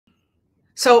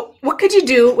So what could you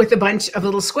do with a bunch of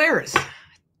little squares?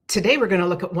 Today, we're going to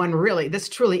look at one this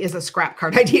truly is a scrap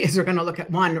card idea. We're going to look at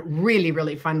one really,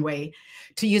 really fun way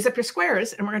to use up your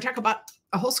squares. And we're going to talk about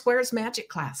a whole squares magic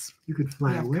class. You could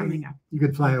fly away. Coming up. You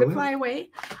could fly away. Fly away.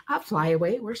 I'll fly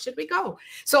away. Where should we go?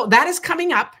 So that is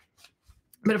coming up.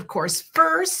 But of course,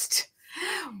 first,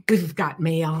 we've got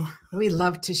mail. We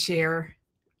love to share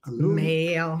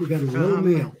mail. We got a little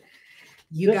mail.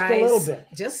 You just guys, a little bit.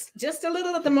 Just a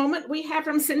little at the moment. We have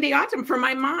from Cindy Autumn for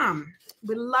my mom.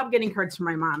 We love getting cards from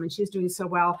my mom, and she's doing so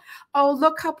well. Oh,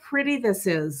 look how pretty this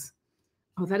is.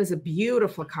 Oh, that is a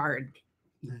beautiful card.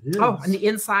 That is. Oh, and the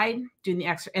inside, doing the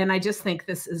extra. And I just think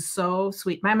this is so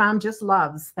sweet. My mom just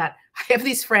loves that. I have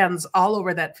these friends all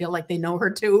over that feel like they know her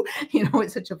too. You know,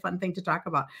 it's such a fun thing to talk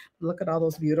about. Look at all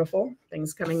those beautiful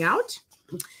things coming out.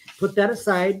 Put that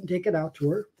aside and take it out to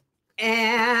her.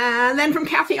 And then from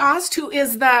Kathy Ost, who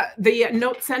is the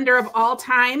note sender of all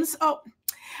times. Oh,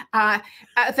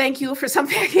 thank you for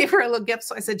something. I gave her a little gift.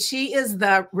 So I said, she is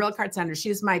the real card sender.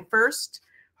 She's my first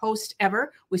host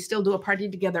ever. We still do a party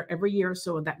together every year.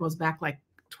 So that goes back like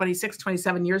 26,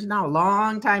 27 years now, a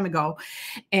long time ago.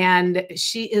 And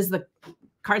she is the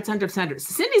card sender of senders.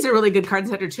 Cindy's a really good card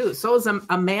sender too. So is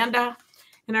Amanda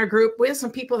in our group. We have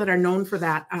some people that are known for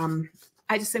that.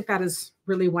 I just think that is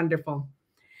really wonderful.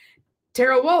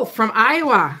 Tara Wolf from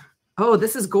Iowa. Oh,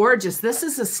 this is gorgeous. This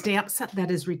is a stamp set that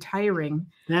is retiring.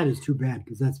 That is too bad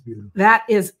because that's beautiful. That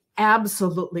is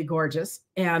absolutely gorgeous.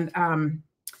 And I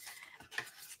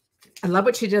love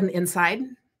what she did on the inside.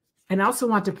 And I also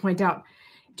want to point out,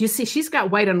 do you see she's got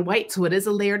white on white? So it is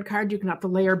a layered card. You can have the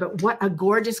layer, but what a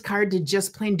gorgeous card to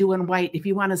just plain do in white. If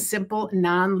you want a simple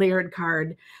non-layered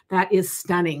card, that is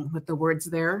stunning with the words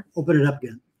there. Open it up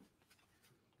again.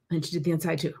 And she did the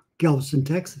inside too. Galveston,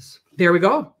 Texas. There we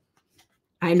go.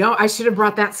 I know I should have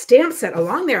brought that stamp set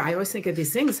along there. I always think of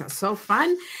these things. That's so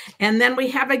fun. And then we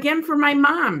have again for my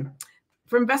mom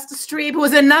from Vesta Strebe, who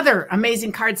is another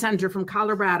amazing card sender from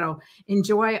Colorado.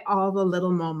 Enjoy all the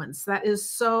little moments. That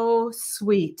is so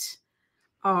sweet.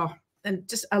 Oh, and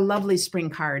just a lovely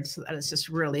spring card. So that is just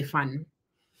really fun.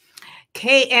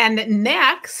 Okay, and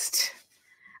next,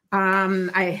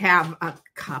 I have a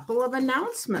couple of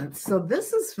announcements. So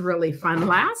this is really fun.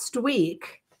 Last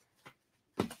week,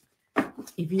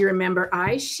 if you remember,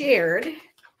 I shared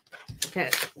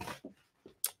that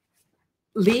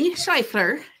Lee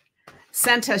Scheifler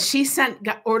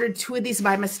ordered 2 of these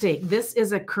by mistake. This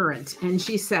is a current. And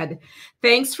she said,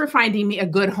 thanks for finding me a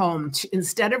good home.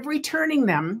 Instead of returning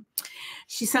them,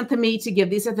 she sent them me to give.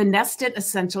 These are the nested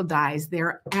essential dies.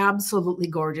 They're absolutely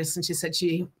gorgeous. And she said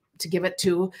to give it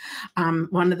to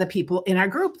one of the people in our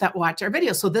group that watch our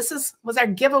videos. So this was our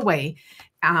giveaway.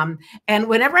 And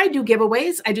whenever I do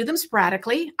giveaways, I do them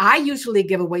sporadically. I usually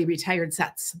give away retired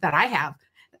sets that I have.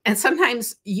 And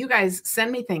sometimes you guys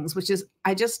send me things, which is,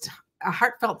 a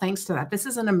heartfelt thanks to that. This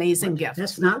is an amazing gift.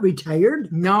 That's not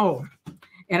retired? No.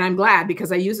 And I'm glad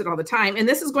because I use it all the time. And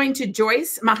this is going to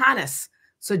Joyce Mahanis.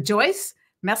 So Joyce,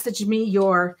 message me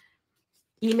your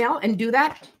email and do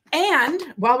that. And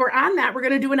while we're on that, we're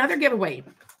going to do another giveaway.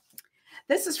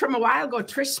 This is from a while ago,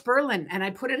 Trish Sperlin, and I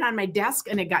put it on my desk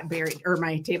and it got buried, or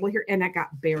my table here, and it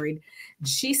got buried.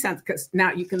 She sent, because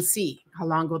now you can see how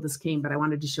long ago this came, but I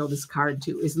wanted to show this card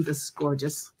too. Isn't this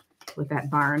gorgeous with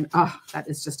that barn? Oh, that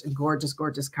is just a gorgeous,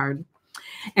 gorgeous card.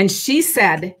 And she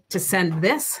said to send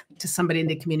this to somebody in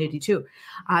the community too.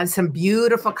 Some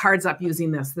beautiful cards up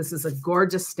using this. This is a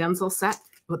gorgeous stencil set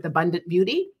with Abundant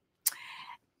Beauty.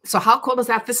 So how cool is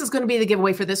that? This is going to be the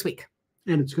giveaway for this week.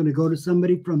 And it's going to go to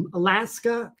somebody from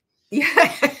Alaska?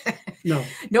 Yeah. No.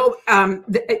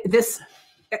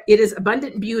 It is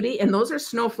Abundant Beauty, and those are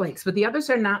snowflakes, but the others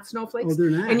are not snowflakes. Oh,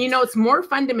 they're not. And you know, it's more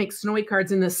fun to make snowy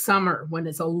cards in the summer when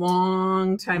it's a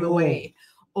long time away.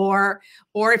 Or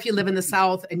if you live in the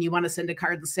South and you want to send a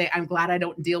card and say, I'm glad I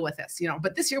don't deal with this, you know,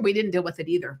 but this year we didn't deal with it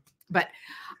either. But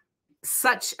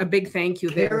such a big thank you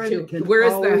there too. Where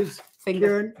is the thing?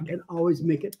 Karen can always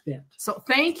make it fit. So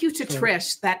thank you to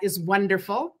Trish. That is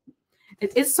wonderful.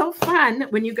 It is so fun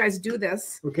when you guys do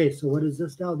this. Okay, so what is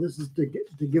this now? This is the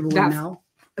giveaway now?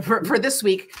 For this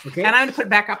week. Okay. And I'm going to put it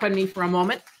back up on me for a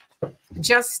moment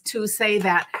just to say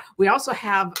that we also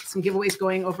have some giveaways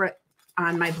going over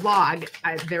on my blog.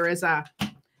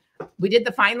 We did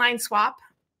the fine line swap,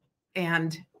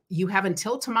 and you have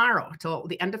until tomorrow, till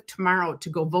the end of tomorrow, to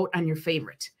go vote on your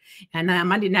favorite. And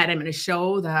Monday night, I'm going to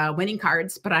show the winning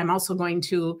cards, but I'm also going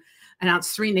to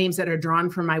announce 3 names that are drawn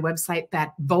from my website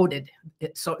that voted.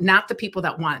 So not the people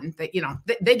that won, that, you know,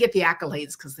 they get the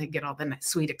accolades because they get all the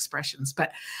sweet expressions,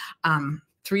 but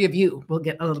 3 of you will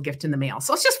get a little gift in the mail.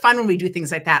 So it's just fun when we do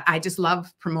things like that. I just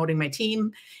love promoting my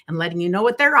team and letting you know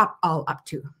what they're all up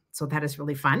to. So that is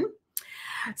really fun.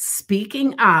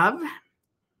 Speaking of,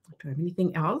 do I have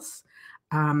anything else?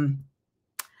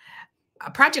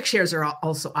 Project shares are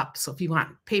also up. So if you want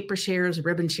paper shares,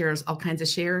 ribbon shares, all kinds of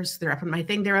shares, they're up on my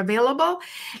thing. They're available.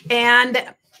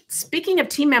 And speaking of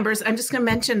team members, I'm just going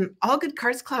to mention All Good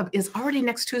Cards Club is already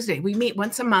next Tuesday. We meet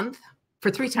once a month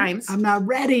for 3 times. I'm not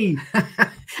ready.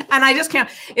 And I just can't.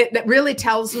 It really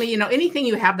tells me, anything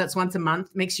you have that's once a month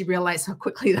makes you realize how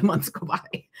quickly the months go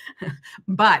by.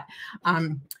 But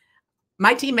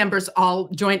my team members all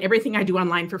join everything I do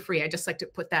online for free. I just like to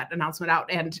put that announcement out.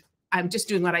 And I'm just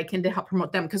doing what I can to help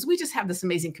promote them because we just have this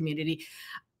amazing community,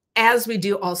 as we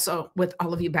do also with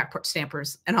all of you back porch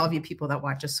stampers and all of you people that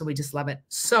watch us. So we just love it.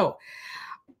 So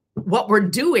what we're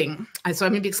doing, so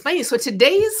I'm going to be explaining. So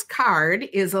today's card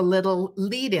is a little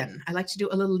lead-in. I like to do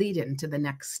a little lead-in to the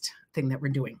next thing that we're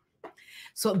doing.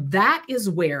 So that is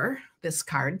where this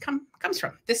card comes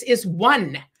from. This is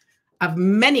one of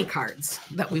many cards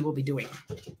that we will be doing.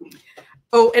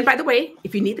 Oh, and by the way,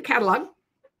 if you need the catalog,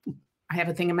 I have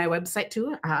a thing on my website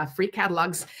too, free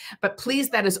catalogs, but please,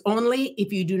 that is only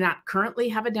if you do not currently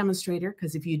have a demonstrator,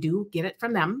 because if you do, get it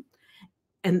from them.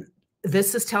 And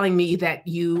this is telling me that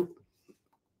you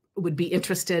would be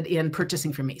interested in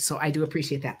purchasing from me. So I do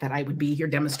appreciate that I would be your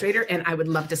demonstrator, and I would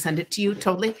love to send it to you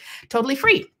totally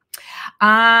free.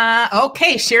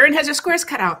 Okay, Sharon has her squares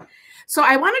cut out. So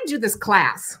I want to do this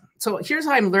class. So here's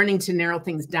how I'm learning to narrow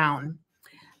things down.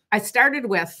 I started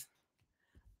with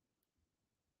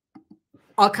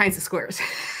all kinds of squares,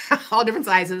 all different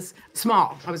sizes,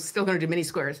 small. I was still going to do mini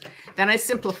squares. Then I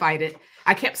simplified it.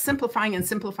 I kept simplifying and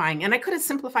simplifying, and I could have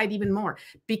simplified even more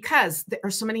because there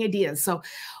are so many ideas. So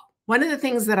one of the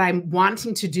things that I'm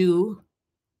wanting to do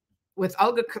with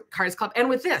All Good Cards Club and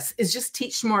with this is just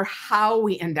teach more how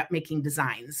we end up making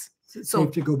designs. So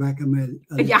to go back on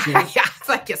my yeah,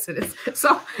 I guess it is.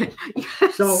 So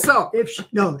if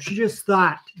she just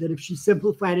thought that if she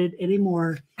simplified it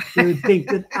anymore, she would think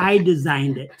that I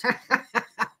designed it.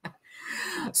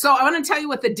 So I want to tell you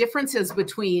what the difference is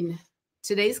between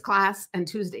today's class and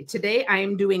Tuesday. Today I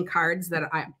am doing cards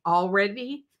that I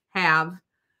already have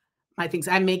my things.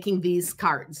 I'm making these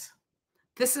cards.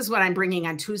 This is what I'm bringing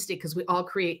on Tuesday because we all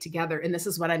create together, and this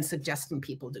is what I'm suggesting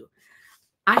people do.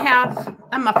 I have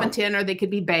a muffin tin, or they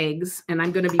could be bags, and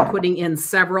I'm going to be putting in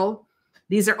several.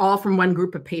 These are all from one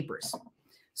group of papers.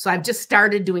 So I've just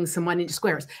started doing some 1-inch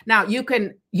squares. Now you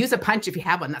can use a punch if you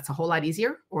have one. That's a whole lot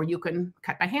easier, or you can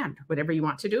cut by hand, whatever you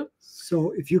want to do.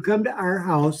 So if you come to our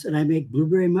house and I make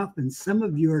blueberry muffins, some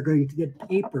of you are going to get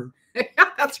paper.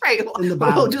 That's right.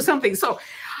 We'll do something. So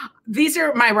these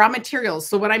are my raw materials.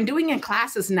 So what I'm doing in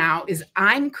classes now is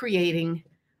I'm creating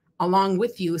along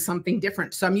with you something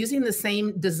different. So I'm using the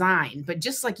same design, but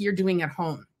just like you're doing at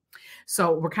home.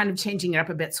 So we're kind of changing it up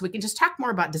a bit so we can just talk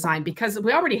more about design because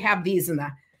we already have these in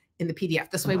the PDF.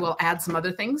 This way we'll add some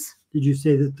other things. Did you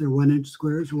say that they're 1-inch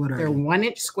squares or what are they? They're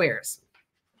 1-inch squares.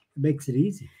 It makes it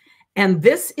easy. And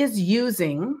this is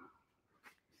using,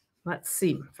 let's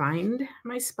see, find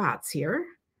my spots here.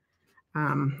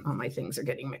 All my things are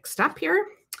getting mixed up here.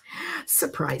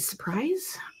 Surprise,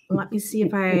 surprise. Let me see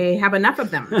if I have enough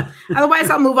of them. Otherwise,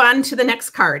 I'll move on to the next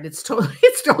card. It's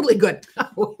totally good.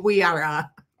 We are.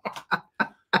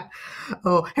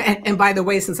 Oh, and by the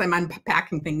way, since I'm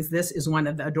unpacking things, this is one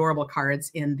of the adorable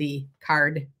cards in the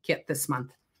card kit this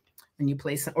month. When you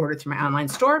place an order through my online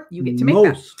store, you get to make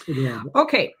that. Adorable.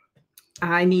 Okay,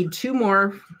 I need 2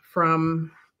 more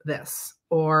from this,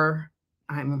 or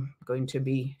I'm going to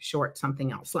be short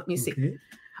something else. Let me see. Okay.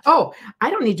 Oh,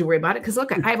 I don't need to worry about it because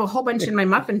look, I have a whole bunch in my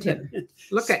muffin tin.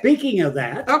 Look at. Speaking of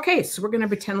that. Okay, so we're going to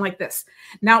pretend like this.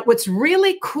 Now, what's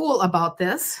really cool about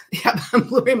this, yeah,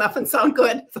 blueberry muffins sound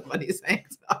good. Somebody's saying,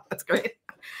 so that's great.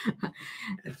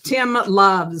 Tim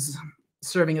loves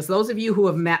serving us. Those of you who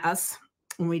have met us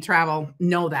when we travel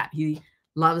know that. He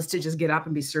loves to just get up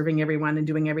and be serving everyone and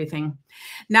doing everything.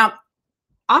 Now,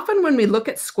 often when we look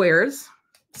at squares,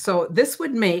 so this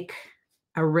would make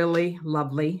a really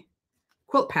lovely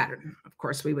quilt pattern. Of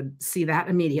course, we would see that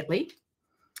immediately.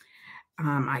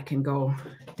 I can go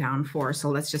down 4. So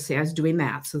let's just say I was doing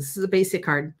that. So this is a basic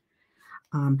card.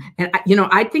 And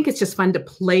I think it's just fun to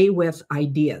play with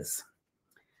ideas.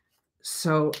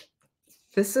 So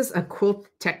this is a quilt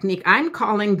technique. I'm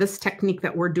calling this technique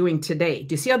that we're doing today.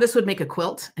 Do you see how this would make a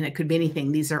quilt? And it could be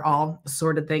anything. These are all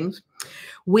assorted things.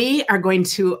 We are going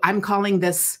to, I'm calling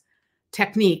this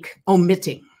technique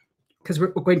omitting, because we're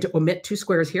going to omit 2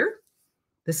 squares here.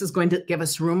 This is going to give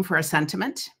us room for a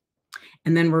sentiment.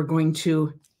 And then we're going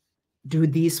to do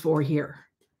these 4 here.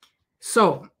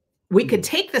 So we could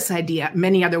take this idea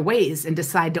many other ways and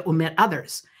decide to omit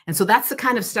others. And so that's the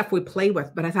kind of stuff we play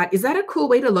with. But I thought, is that a cool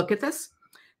way to look at this?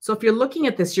 So if you're looking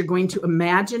at this, you're going to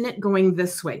imagine it going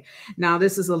this way. Now,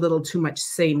 this is a little too much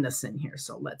sameness in here.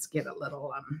 So let's get a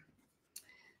little,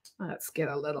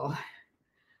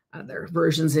 other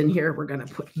versions in here. We're going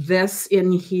to put this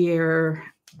in here.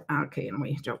 Okay, and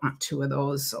we don't want two of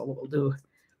those. So we'll do,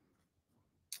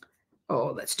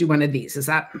 let's do one of these.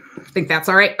 I think that's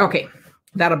all right? Okay,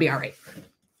 that'll be all right.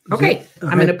 Okay,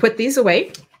 I'm going to put these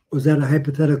away. Was that a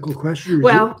hypothetical question?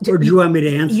 Well, or do you want me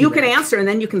to answer? You can answer, and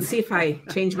then you can see if I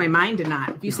change my mind or not.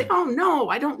 If you say, "Oh no,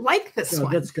 I don't like this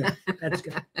one," that's good. That's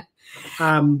good.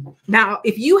 Now,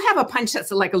 if you have a punch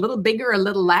that's like a little bigger, a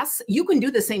little less, you can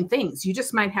do the same things. You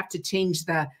just might have to change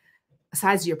the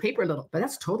size of your paper a little. But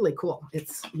that's totally cool.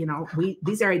 It's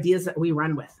these are ideas that we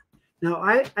run with. Now,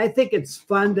 I think it's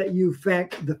fun that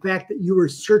the fact that you were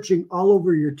searching all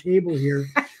over your table here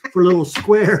for little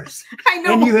squares. I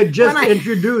know. And you had just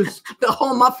introduced the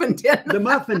whole muffin tin. The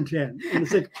muffin tin. And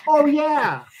it's like, oh,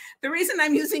 yeah. The reason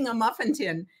I'm using a muffin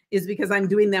tin is because I'm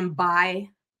doing them by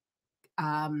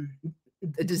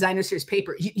the designer series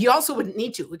paper. You also wouldn't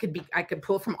need to. I could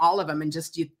pull from all of them and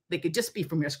they could just be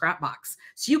from your scrap box.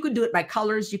 So you could do it by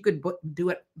colors. You could do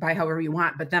it by however you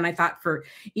want. But then I thought for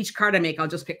each card I make, I'll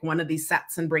just pick one of these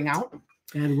sets and bring out.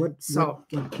 And what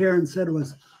Karen said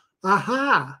was,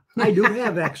 aha, I do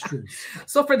have extras.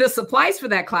 So for the supplies for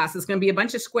that class, it's going to be a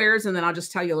bunch of squares. And then I'll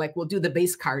just tell you, like, we'll do the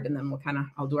base card and then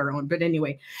I'll do our own. But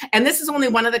anyway, and this is only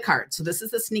one of the cards. So this is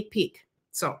the sneak peek.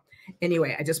 So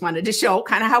anyway, I just wanted to show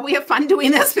kind of how we have fun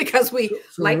doing this because we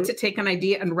like to take an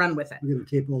idea and run with it. We're going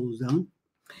to tape all those down?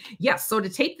 Yes. So to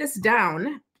tape this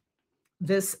down,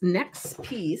 this next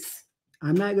piece.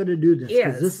 I'm not going to do this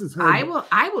because this is hard.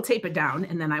 I will tape it down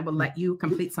and then I will let you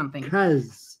complete something.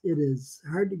 Because it is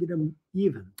hard to get them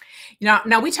even.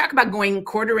 Now we talk about going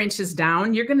 1/4 inches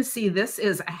down. You're going to see this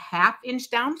is a 1/2 inch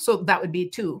down. So that would be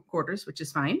 2 quarters, which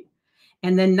is fine.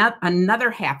 And then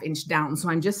another 1/2 inch down. So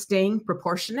I'm just staying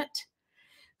proportionate.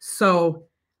 So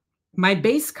my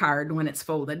base card, when it's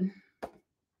folded,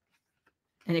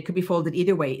 and it could be folded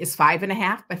either way, is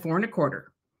 5.5 by 4 1/4.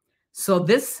 So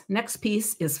this next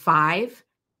piece is 5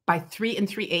 by 3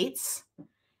 3/8.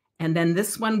 And then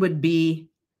this one would be,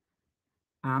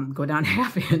 go down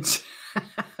 1/2 inch.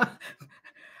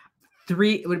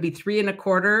 It would be 3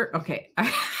 1/4. Okay.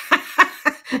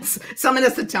 Someone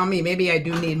has to tell me, maybe I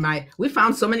do need we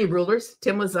found so many rulers.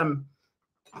 Tim was,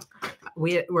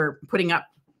 we were putting up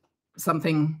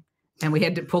something and we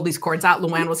had to pull these cords out.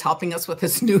 Luann was helping us with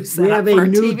this new setup for a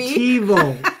new TV.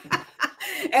 TiVo.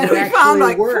 And we found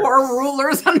like 4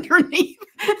 rulers underneath.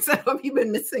 So have you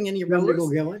been missing any rulers? Go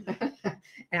get one?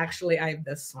 Actually, I have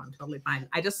this one. Totally fine.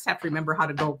 I just have to remember how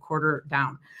to go 1/4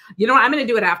 down. You know what? I'm going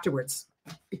to do it afterwards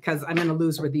because I'm going to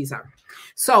lose where these are.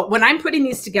 So when I'm putting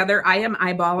these together, I am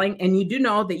eyeballing. And you do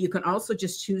know that you can also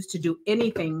just choose to do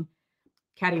anything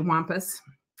cattywampus.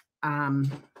 I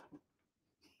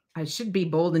should be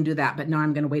bold and do that, but no,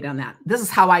 I'm going to wait on that. This is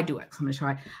how I do it. So I'm going to show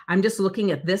you. I'm just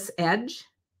looking at this edge.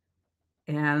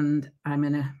 And I'm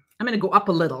gonna go up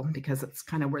a little because it's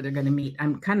kind of where they're going to meet.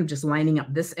 I'm kind of just lining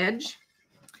up this edge.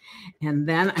 And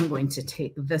then I'm going to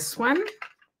take this one.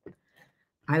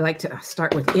 I like to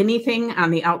start with anything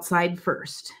on the outside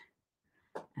first.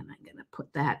 And I'm going to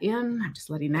put that in. I'm just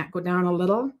letting that go down a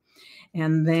little.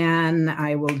 And then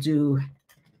I will do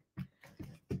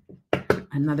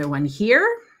another one here.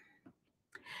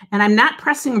 And I'm not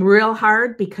pressing real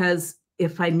hard because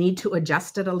if I need to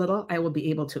adjust it a little, I will be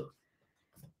able to.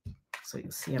 So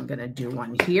you'll see I'm going to do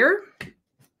one here.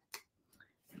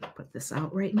 Put this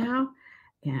out right now.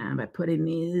 And by putting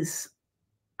these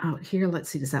out here, let's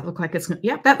see, does that look like it's going to,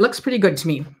 yep, that looks pretty good to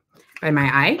me by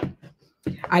my eye.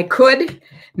 I could,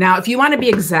 now if you want to be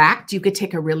exact, you could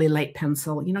take a really light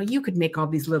pencil. You know, you could make all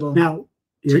these little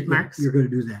check marks. You're going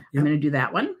to do that. Yep. I'm going to do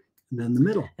that one. And then the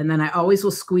middle. And then I always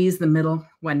will squeeze the middle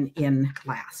one in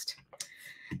last.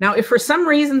 Now, if for some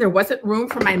reason there wasn't room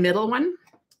for my middle one,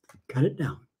 cut it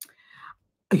down.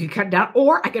 You could cut it down,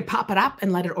 or I could pop it up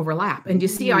and let it overlap. And you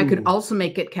see, I could also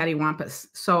make it cattywampus.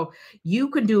 So you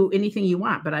could do anything you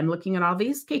want, but I'm looking at all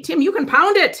these. Okay, Tim, you can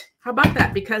pound it. How about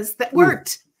that? Because that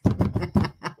worked.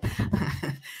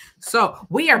 So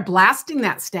we are blasting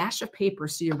that stash of paper.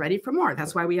 So you're ready for more.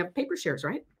 That's why we have paper shares,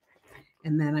 right?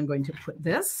 And then I'm going to put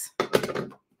this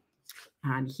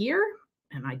on here.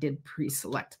 And I did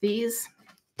pre-select these.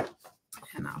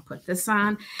 And I'll put this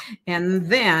on. And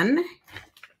then...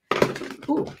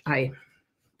 oh, I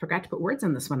forgot to put words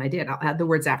on this one. I did. I'll add the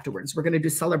words afterwards. We're going to do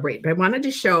celebrate. But I wanted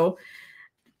to show,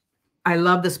 I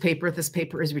love this paper. This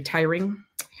paper is retiring.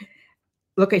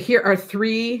 look at here are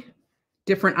 3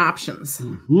 different options.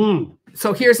 Mm-hmm.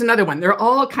 So here's another one. There are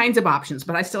all kinds of options,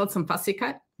 but I still had some fussy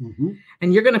cut. Mm-hmm.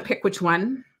 And you're going to pick which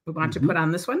one we want to put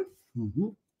on this one. Mm-hmm.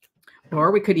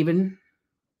 Or we could even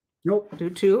do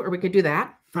 2, or we could do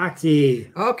that.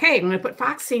 Foxy. Okay, I'm going to put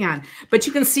Foxy on. But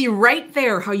you can see right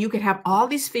there how you could have all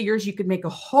these figures. You could make a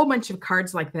whole bunch of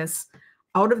cards like this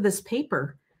out of this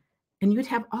paper, and you'd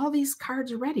have all these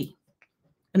cards ready.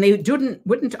 And they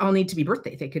wouldn't all need to be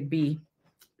birthday. They could be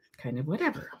kind of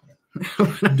whatever.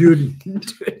 Dude.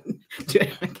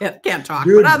 I can't talk.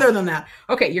 Dude. But other than that,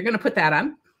 okay, you're going to put that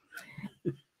on.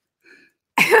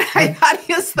 I thought,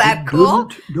 is that cool?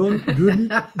 Don't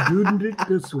it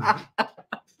this way.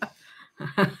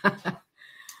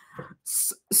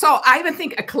 So I even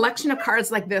think a collection of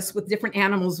cards like this with different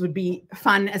animals would be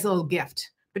fun as a little gift.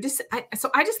 But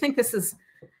I just think this is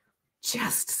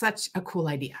just such a cool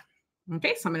idea.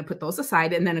 Okay, so I'm going to put those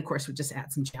aside. And then, of course, we just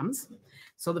add some gems.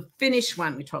 So the finished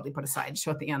one, we totally put aside,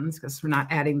 show at the ends because we're not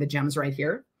adding the gems right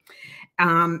here.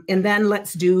 And then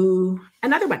let's do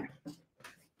another one.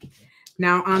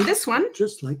 Now on this one.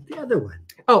 Just like the other one.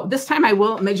 Oh, this time I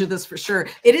will measure this for sure.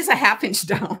 It is a ½ inch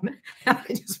down. I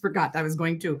just forgot I was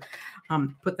going to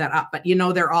put that up. But, you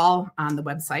know, they're all on the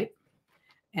website.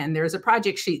 And there's a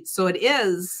project sheet. So it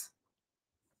is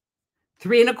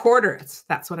 3 1/4.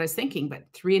 That's what I was thinking, but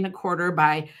 3 1/4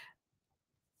 by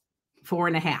 4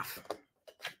 1/2.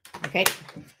 Okay.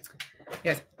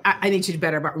 Yes, I need you to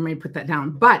better, but let me put that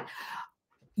down. But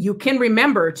you can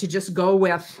remember to just go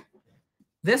with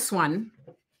this one,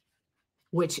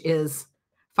 which is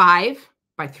 5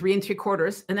 by 3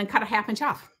 3/4, and then cut a ½ inch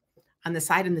off on the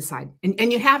side and the side,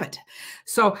 and you have it.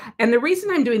 So, and the reason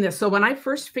I'm doing this, so when I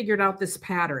first figured out this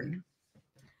pattern,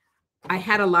 I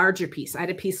had a larger piece. I had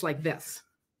a piece like this.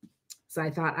 So I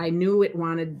thought I'd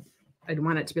want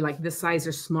it to be like this size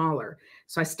or smaller.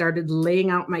 So I started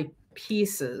laying out my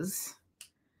pieces.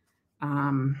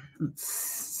 Let's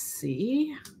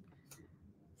see.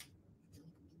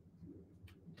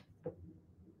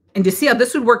 And to see how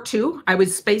this would work too, I would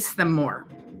space them more.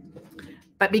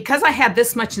 But because I had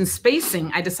this much in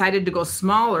spacing, I decided to go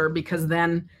smaller because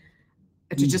then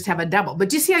to just have a double.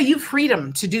 But you see how you have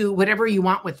freedom to do whatever you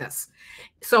want with this.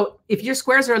 So if your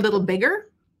squares are a little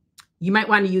bigger, you might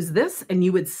want to use this and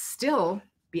you would still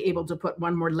be able to put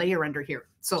one more layer under here.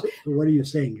 So what are you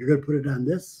saying? You're going to put it on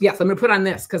this? Yes, I'm going to put on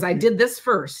this because I did this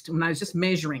first when I was just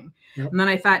measuring. Yep. And then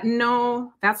I thought,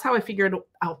 no, that's how I figured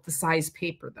out the size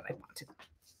paper that I wanted.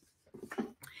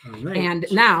 Right. And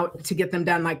now to get them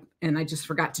done, and I just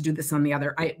forgot to do this on the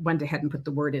other, I went ahead and put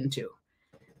the word in too.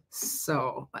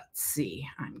 So let's see,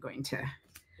 I'm going to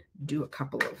do a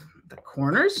couple of the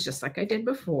corners just like I did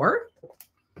before.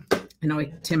 I know,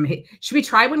 Tim, hey, should we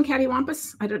try one,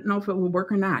 Cattywampus? I don't know if it will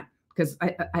work or not because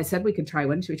I said we could try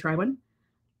one. Should we try one?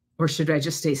 Or should I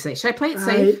just stay safe? Should I play it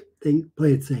safe? I think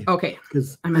play it safe. Okay.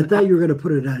 Because I thought you were going to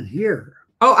put it on here.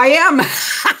 Oh, I am.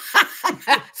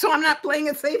 So I'm not playing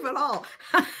it safe at all.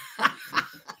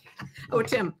 Oh,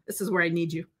 Tim, this is where I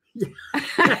need you.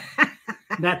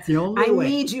 That's the only way. I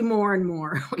need you more and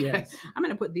more. Okay. Yes. I'm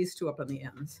going to put these 2 up on the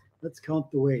ends. Let's count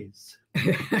the ways.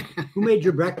 Who made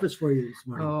your breakfast for you this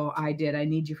morning? Oh, I did. I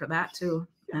need you for that too.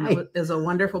 And it was a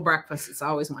wonderful breakfast. It's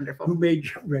always wonderful. Who made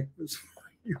your breakfast for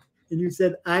you? And you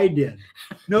said, I did.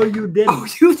 No, you didn't. Oh,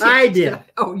 you did. I did.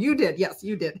 Oh, you did. Yes,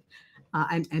 you did.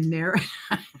 And there,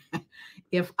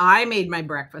 if I made my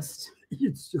breakfast,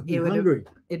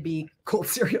 it'd be cold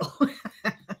cereal.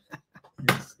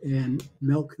 Yes, and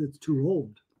milk that's too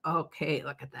old. Okay,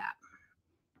 look at that.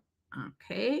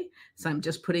 Okay, so I'm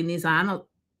just putting these on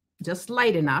just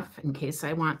light enough in case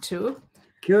I want to.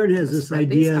 Karen has this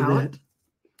idea that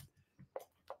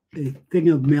a thing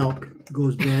of milk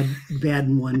goes bad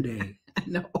in one day.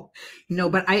 No,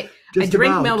 but I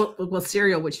drink milk with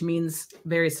cereal, which means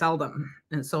very seldom.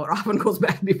 And so it often goes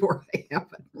bad before I have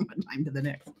it from one time to the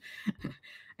next.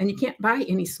 And you can't buy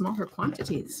any smaller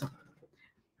quantities.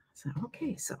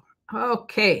 Okay.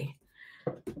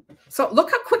 So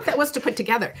look how quick that was to put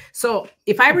together. So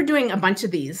if I were doing a bunch of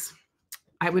these,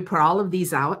 I would put all of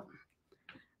these out.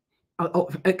 Oh,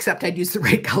 except I'd use the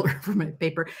right color for my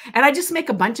paper. And I just make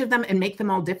a bunch of them and make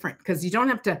them all different because you don't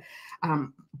have to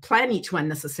plan each one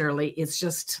necessarily. It's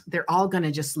just, they're all going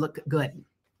to just look good.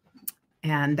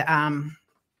 And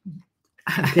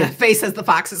Faye says the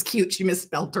fox is cute. She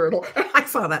misspelled turtle. I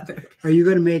saw that there. Are you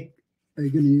going to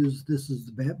use this as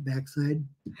the backside?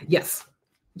 Yes.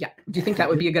 Yeah. Do you think that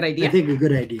would be a good idea? I think a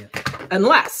good idea.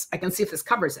 Unless I can see if this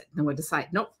covers it. Then we'll decide,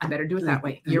 nope, I better do it that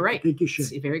way. You're right. I think you should.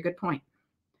 See, very good point.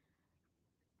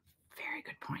 Very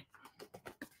good point.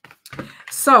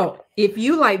 So if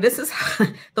you like, this is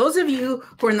those of you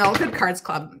who are in the All Good Cards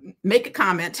Club, make a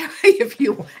comment if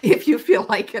you feel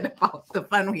like it about the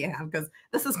fun we have, because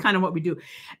this is kind of what we do.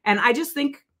 And I just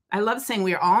think I love saying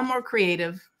we are all more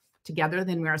creative together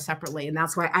than we are separately. And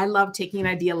that's why I love taking an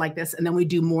idea like this, and then we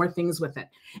do more things with it.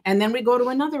 And then we go to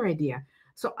another idea.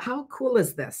 So how cool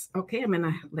is this? Okay, I'm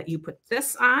gonna let you put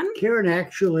this on. Karen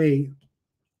actually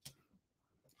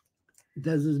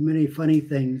does as many funny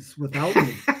things without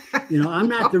me. You know, I'm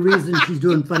not the reason she's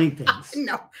doing funny things.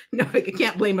 No, you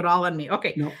can't blame it all on me.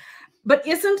 Okay. No. But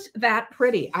isn't that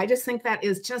pretty? I just think that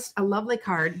is just a lovely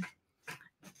card.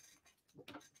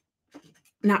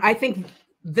 Now, I think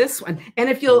this one, and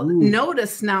if you'll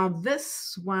notice now,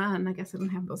 this one, I guess I don't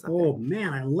have those up there.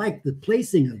 Man, I like the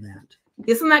placing of that.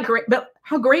 Isn't that great? But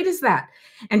how great is that?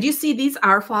 And you see these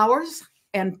are flowers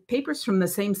and papers from the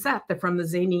same set. They're from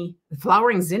the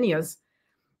flowering zinnias,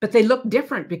 but they look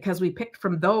different because we picked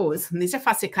from those. And these are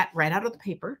fussy cut right out of the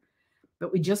paper,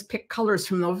 but we just picked colors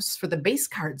from those for the base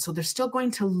card. So they're still going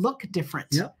to look different.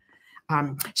 Yep.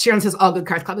 Sharon says, All Good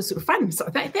Cards Club is super fun. So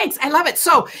thanks. I love it.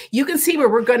 So you can see where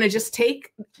we're going to just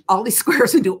take all these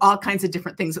squares and do all kinds of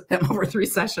different things with them over 3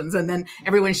 sessions. And then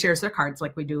everyone shares their cards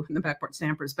like we do in the Backboard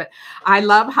Stampers. But I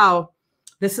love how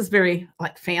this is very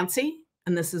like fancy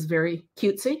and this is very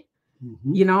cutesy,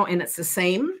 you know, and it's the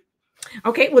same.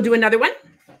 Okay, we'll do another one.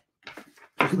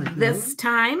 This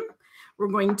time we're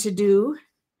going to do,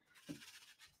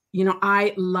 you know,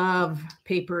 I love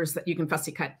papers that you can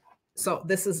fussy cut. So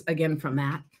this is again from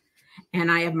that.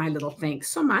 And I have my little thanks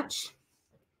so much.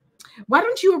 Why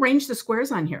don't you arrange the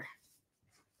squares on here?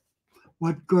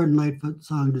 What Gordon Lightfoot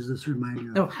song does this remind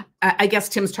you of? Oh, I guess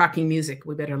Tim's talking music.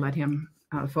 We better let him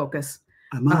focus.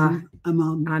 I'm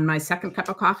on my second cup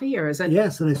of coffee, or is it?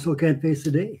 Yes, and I still can't face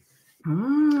the day.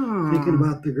 Oh. Thinking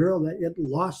about the girl that get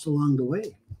lost along the way.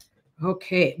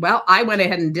 Okay. Well, I went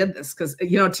ahead and did this because,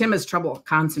 you know, Tim has trouble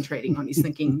concentrating when he's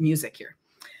thinking music here.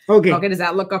 Okay. Okay. Does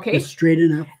that look okay? It's straight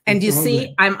enough. And you see,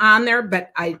 right. I'm on there,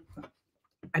 but I'm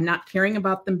not caring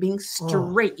about them being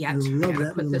straight yet. I love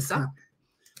that. Put this up.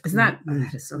 Isn't that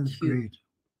is so cute? Great.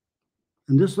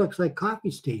 And this looks like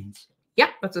coffee stains. Yeah,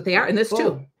 that's what they are. And this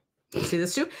too. See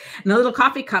this too? And the little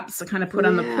coffee cups to kind of put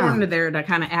on the corner there to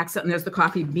kind of accent. And there's the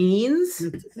coffee beans.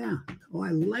 Yeah. Oh, I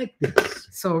like this.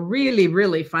 So really,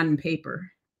 really fun paper.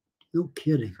 No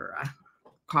kidding. For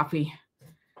coffee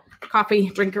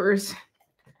drinkers,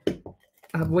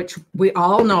 of which we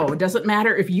all know. It doesn't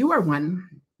matter if you are one.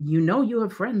 You know you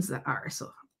have friends that are.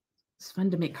 So it's fun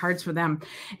to make cards for them.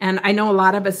 And I know a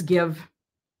lot of us give.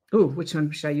 Ooh, which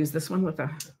one should I use? This one with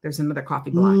there's another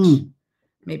coffee blotch.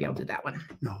 Maybe I'll do that one.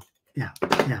 No. Yeah.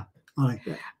 I like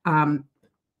that.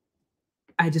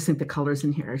 I just think the colors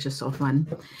in here are just so fun.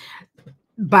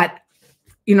 But,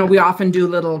 you know, we often do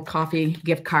little coffee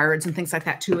gift cards and things like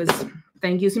that too as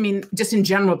thank yous. I mean, just in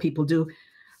general, people do,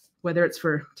 whether it's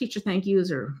for teacher thank yous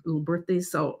or little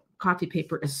birthdays. So coffee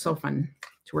paper is so fun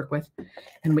to work with.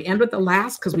 And we end with the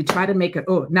last because we try to make it.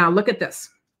 Oh, now look at this.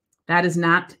 That is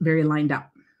not very lined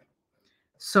up.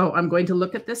 So I'm going to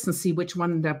look at this and see which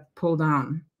one to pull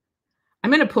down. I'm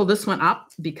going to pull this one up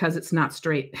because it's not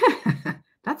straight.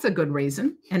 That's a good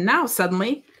reason. And now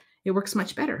suddenly it works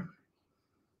much better.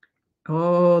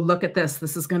 Oh, look at this.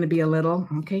 This is going to be a little,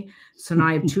 okay. So now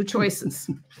I have 2 choices,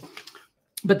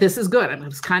 but this is good. I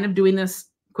was kind of doing this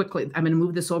quickly. I'm going to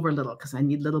move this over a little because I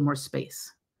need a little more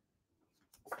space.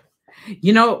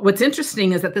 You know, what's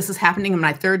interesting is that this is happening in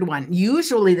my 3rd one.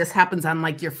 Usually this happens on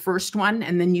like your first one,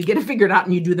 and then you get it figured out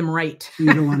and you do them right.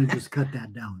 You don't want to just cut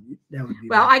that down. That would be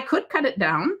well, bad. I could cut it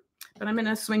down, but I'm going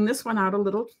to swing this one out a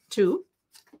little too.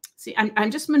 See,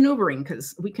 I'm just maneuvering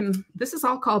because this is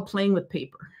all called playing with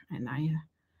paper. And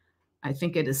I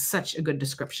think it is such a good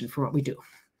description for what we do.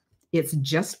 It's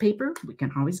just paper. We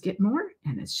can always get more,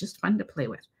 and it's just fun to play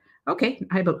with. Okay,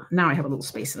 now I have a little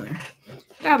space in there.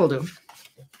 That'll do.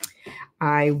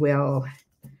 I will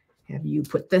have you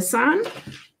put this on.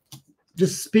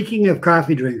 Just speaking of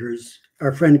coffee drinkers,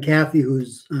 our friend Kathy,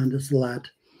 who's on this a lot,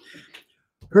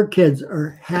 her kids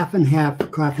are half and half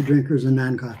coffee drinkers and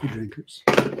non-coffee drinkers.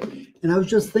 And I was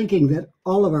just thinking that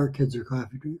all of our kids are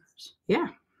coffee drinkers. Yeah,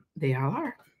 they all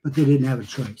are. But they didn't have a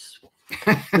choice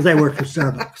because I work for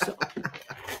Starbucks. So.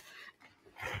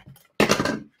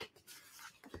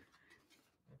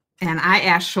 And I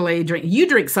actually drink, you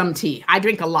drink some tea. I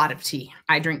drink a lot of tea.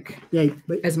 I drink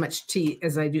as much tea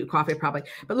as I do coffee probably.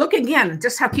 But look again,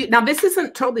 just how cute. Now this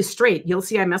isn't totally straight. You'll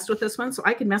see I messed with this one, so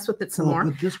I can mess with it some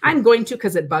more. I'm going to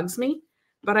because it bugs me.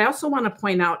 But I also want to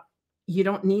point out, you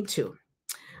don't need to.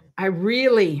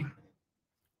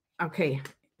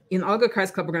 in All Good Cards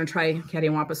Club, we're going to try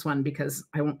Cattywampus one because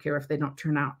I won't care if they don't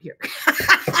turn out here.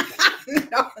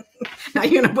 No, now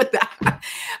you're going to put that.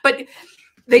 But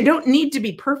they don't need to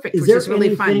be perfect, which is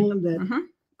really fun. Is there anything that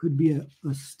could be a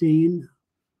stain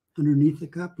underneath the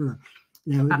cup, or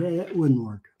that wouldn't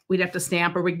work? We'd have to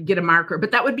stamp, or we could get a marker,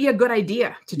 but that would be a good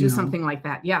idea to do something like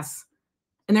that. Yes.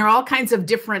 And there are all kinds of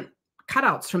different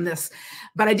cutouts from this,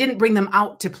 but I didn't bring them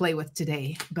out to play with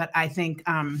today. But I think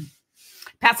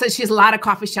Pat says she has a lot of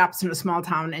coffee shops in a small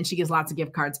town and she gives lots of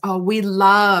gift cards. Oh, we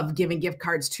love giving gift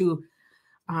cards to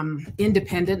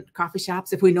independent coffee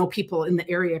shops if we know people in the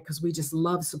area, because we just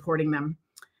love supporting them.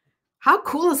 How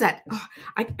cool is that? Oh,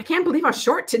 I can't believe how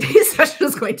short today's session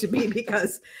is going to be,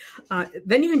 because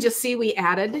then you can just see we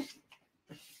added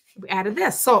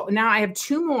this. So now I have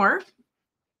two more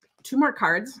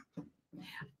cards.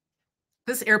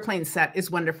 This airplane set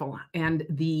is wonderful. And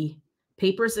the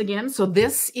papers again. So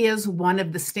this is one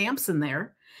of the stamps in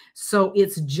there. So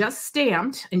it's just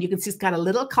stamped, and you can see it's got a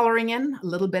little coloring in, a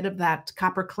little bit of that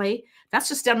copper clay. That's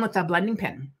just done with a blending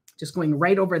pen, just going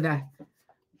right over the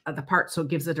part, so it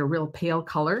gives it a real pale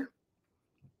color.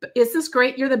 But isn't this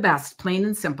great? You're the best, plain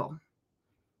and simple.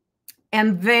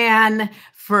 And then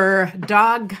for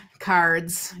dog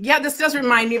cards, yeah, this does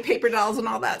remind me of paper dolls and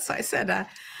all that. So I said,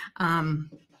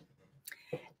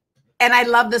 and I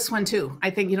love this one too. I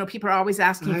think, people are always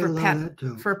asking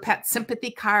for pet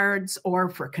sympathy cards, or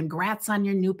for congrats on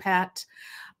your new pet,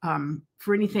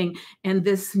 for anything. And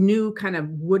this new kind of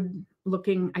wood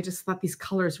looking, I just thought these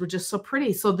colors were just so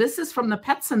pretty. So this is from the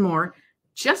Pets and More,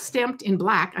 just stamped in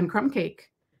black on crumb cake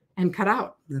and cut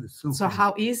out. That is so cool.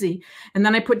 How easy. And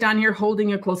then I put down here, holding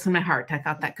you close in my heart. I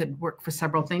thought that could work for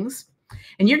several things.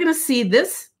 And you're going to see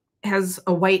this has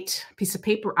a white piece of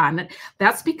paper on it.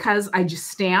 That's because I just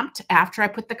stamped after I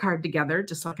put the card together,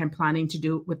 just like I'm planning to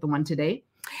do with the one today.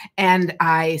 And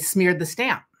I smeared the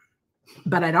stamp,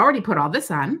 but I'd already put all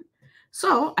this on.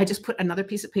 So I just put another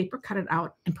piece of paper, cut it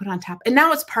out, and put it on top. And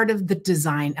now it's part of the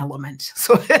design element.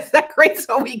 So is that great?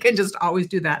 So we can just always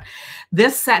do that.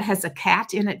 This set has a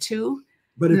cat in it too.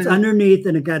 But it's underneath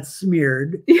and it got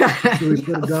smeared. Yeah. So we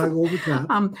put a dog over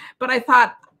top. But I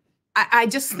thought, I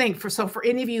just think for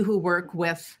any of you who work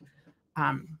with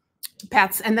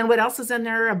pets, and then what else is in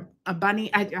there? A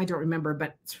bunny. I don't remember,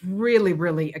 but it's really,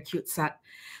 really a cute set.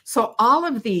 So all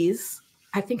of these,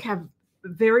 I think, have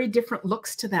very different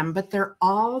looks to them, but they're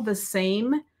all the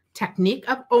same technique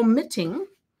of omitting.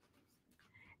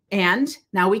 And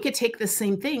now we could take the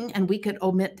same thing and we could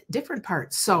omit different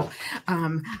parts. So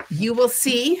you will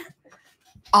see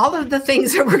all of the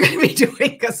things that we're going to be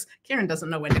doing, because Karen doesn't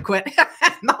know when to quit.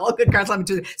 All Good Cards, let me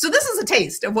do it. So this is a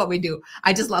taste of what we do.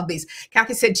 I just love these.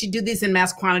 Kathy said she'd do these in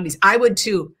mass quantities. I would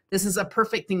too. This is a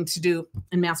perfect thing to do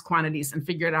in mass quantities and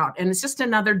figure it out. And it's just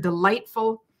another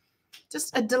delightful,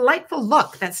 just a delightful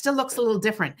look that still looks a little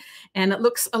different. And it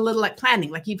looks a little like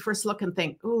planning. Like you'd first look and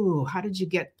think, ooh, how did you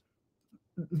get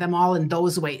them all in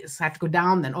those ways? I have to go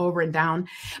down, then over and down.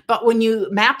 But when you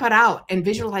map it out and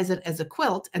visualize it as a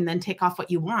quilt and then take off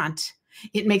what you want,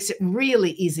 it makes it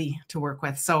really easy to work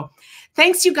with. So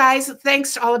thanks, you guys.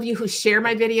 Thanks to all of you who share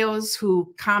my videos,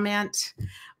 who comment.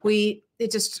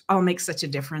 It just all makes such a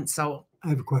difference. So I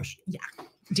have a question. Yeah.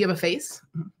 Do you have a face?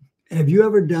 Have you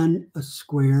ever done a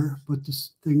square, put the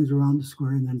things around the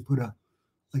square, and then put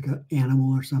like an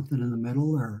animal or something in the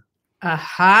middle? Or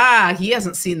aha, he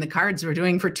hasn't seen the cards we're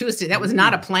doing for Tuesday. That was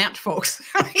not a plant, folks.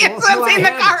 He hasn't seen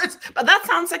the cards, but that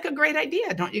sounds like a great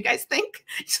idea, don't you guys think?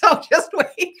 So just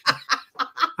wait.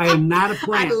 I am not a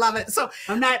plant. I love it. So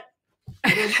I'm not.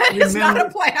 It's not a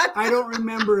plant. I don't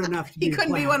remember enough to be. He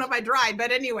couldn't be one if I tried,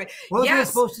 but anyway. What was I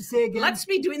supposed to say again? Let's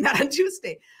be doing that on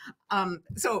Tuesday.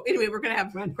 So anyway, we're going to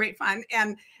have great fun.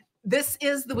 And this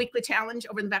is the weekly challenge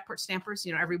over in the Back Porch Stampers.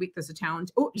 Every week there's a challenge.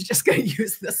 Oh, you're just going to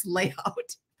use this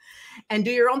layout and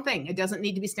do your own thing. It doesn't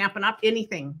need to be Stampin' Up!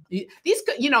 Anything.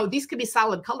 These could be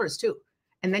solid colors too.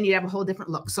 And then you have a whole different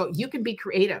look. So you can be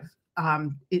creative.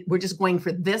 We're just going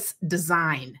for this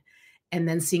design and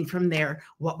then seeing from there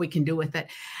what we can do with it.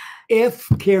 If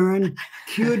Karen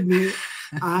cued me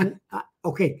on,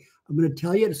 okay, I'm going to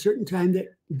tell you at a certain time that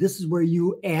this is where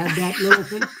you add that little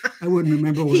thing. I wouldn't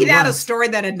remember what He'd add a story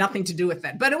that had nothing to do with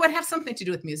it, but it would have something to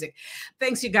do with music.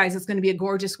 Thanks, you guys. It's going to be a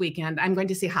gorgeous weekend. I'm going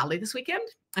to see Holly this weekend,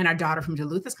 and our daughter from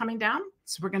Duluth is coming down.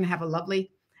 So we're going to have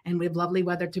we have lovely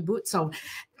weather to boot. So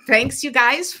thanks, you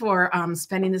guys, for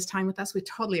spending this time with us. We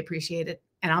totally appreciate it.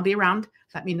 And I'll be around.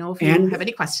 Let me know if you have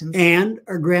any questions. And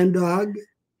our grand dog,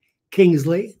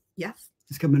 Kingsley. Yes.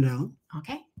 Is coming down.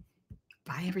 Okay.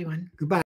 Bye, everyone. Goodbye.